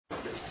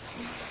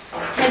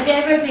Have you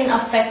ever been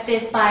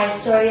affected by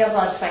a story of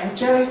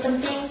adventure or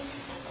something?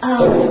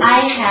 I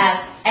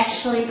have,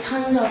 actually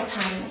tons of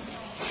times.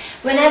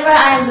 Whenever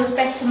I look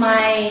back to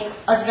my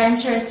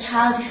adventurous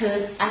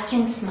childhood, I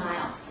can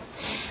smile.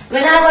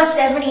 When I was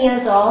 7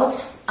 years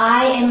old,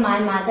 I and my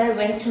mother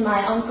went to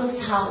my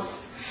uncle's house.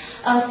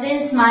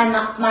 Since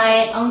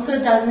my uncle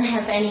doesn't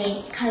have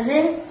any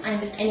cousins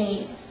and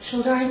any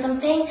children or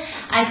something,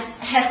 I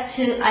had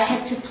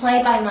to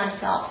play by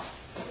myself.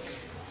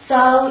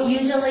 So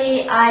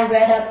usually I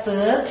read a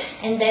book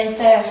and then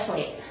fell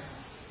asleep.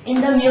 In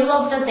the middle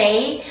of the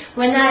day,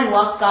 when I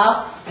woke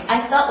up,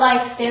 I felt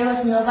like there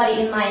was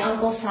nobody in my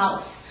uncle's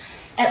house.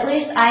 At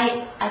least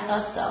I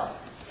thought so.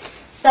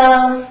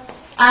 So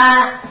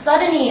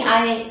suddenly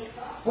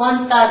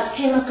one thought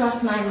came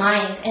across my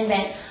mind, and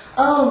then,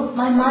 oh,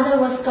 my mother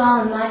was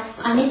gone.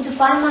 I need to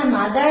find my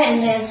mother,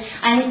 and then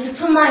I need to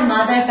put my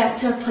mother back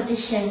to her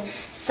position.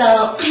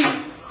 So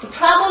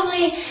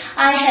probably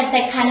I had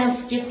that kind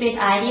of stupid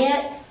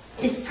idea.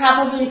 It's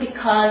probably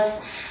because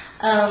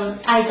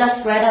I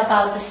just read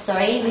about the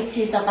story, which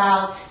is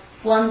about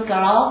one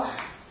girl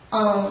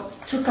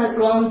took a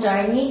long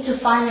journey to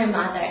find her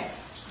mother.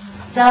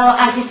 So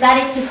I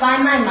decided to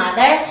find my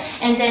mother,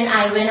 and then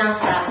I went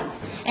outside,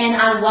 and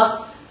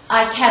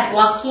I kept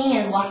walking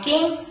and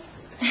walking.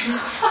 Few hours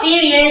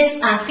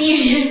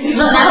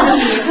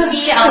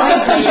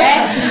later,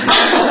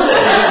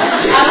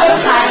 I was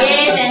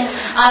tired and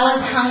I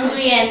was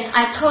hungry, and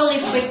I totally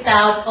freaked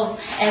out of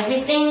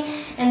everything,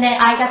 and then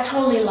I got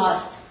totally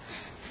lost.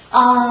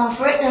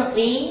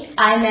 Fortunately,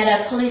 I met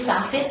a police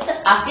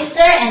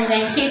officer, and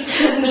then he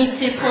took me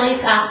to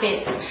police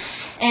office.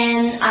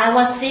 And I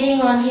was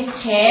sitting on his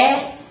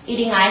chair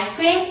eating ice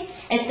cream.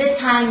 At that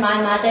time,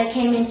 my mother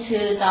came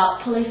into the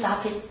police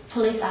office.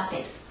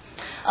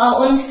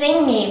 On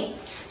seeing me,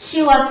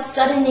 she was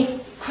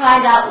suddenly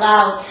cried out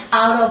loud,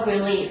 out of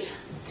relief.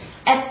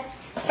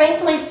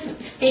 Frankly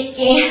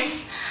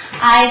speaking,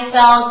 I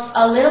felt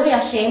a little bit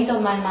ashamed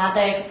of my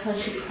mother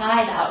because she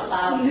cried out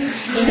loud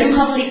in the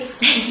public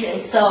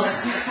spaces. So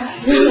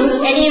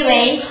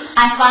anyway,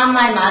 I found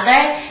my mother,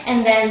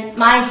 and then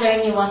my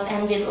journey was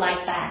ended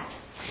like that.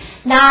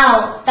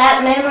 Now,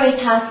 that memory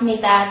tells me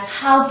that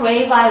how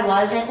brave I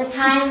was at the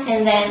time,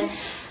 and then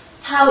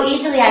how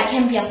easily I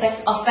can be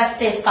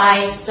affected by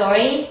a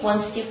story,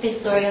 one stupid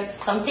story or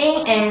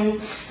something,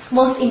 and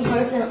most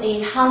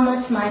importantly, how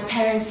much my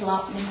parents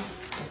love me.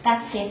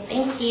 That's it.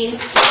 Thank you.